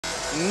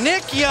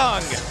Nick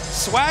Young.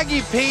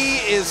 Swaggy P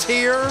is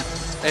here,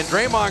 and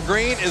Draymond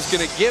Green is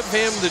going to give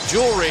him the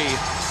jewelry.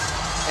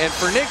 And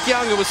for Nick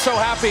Young, who was so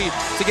happy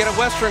to get a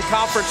Western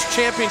Conference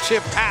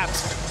Championship hat,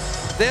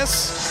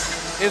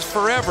 this is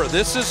forever.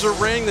 This is a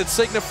ring that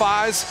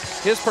signifies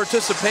his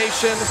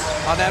participation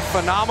on that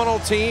phenomenal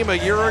team a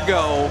year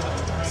ago.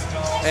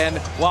 And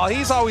while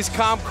he's always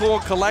calm, cool,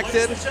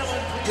 collected,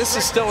 this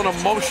is still an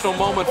emotional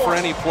moment for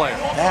any player.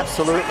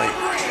 Absolutely.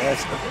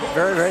 It's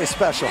very, very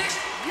special.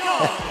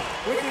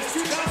 With his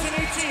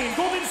 2018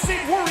 Golden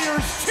State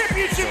Warriors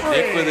championship ring.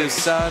 Nick with his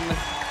son,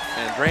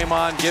 and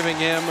Draymond giving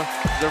him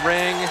the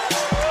ring,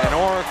 and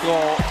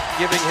Oracle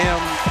giving him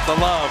the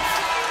love.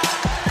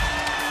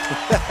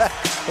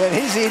 And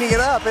he's eating it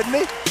up, isn't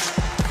he?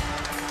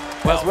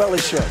 Well, he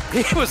should.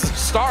 He was the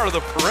star of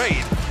the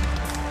parade.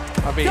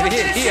 I mean,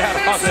 he had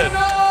on the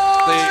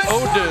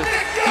ode to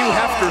Hugh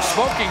Hefner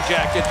smoking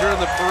jacket during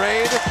the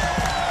parade.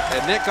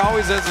 And Nick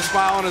always has a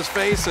smile on his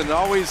face and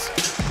always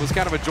was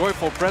kind of a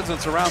joyful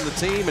presence around the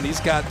team. And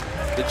he's got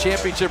the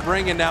championship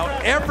ring. And now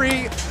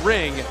every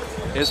ring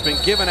has been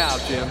given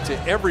out, Jim, to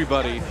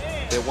everybody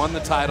that won the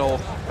title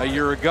a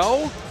year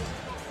ago.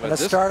 But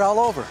let's start all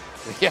over.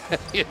 Yeah,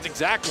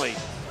 exactly.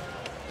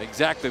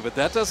 Exactly. But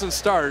that doesn't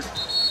start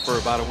for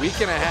about a week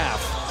and a half.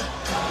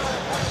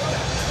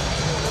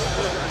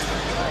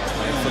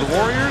 And for the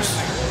Warriors,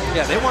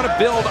 yeah, they want to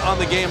build on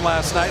the game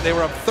last night. They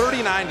were up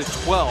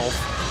 39-12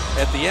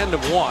 at the end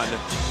of one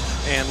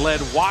and led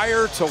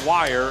wire to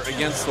wire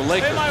against the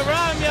Lakers.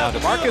 Now,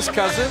 DeMarcus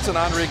Cousins and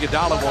Andre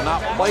Iguodala will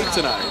not play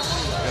tonight.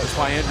 That's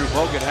why Andrew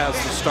Bogut has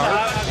the start.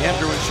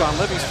 Andrew and Sean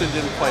Livingston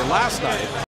didn't play last night.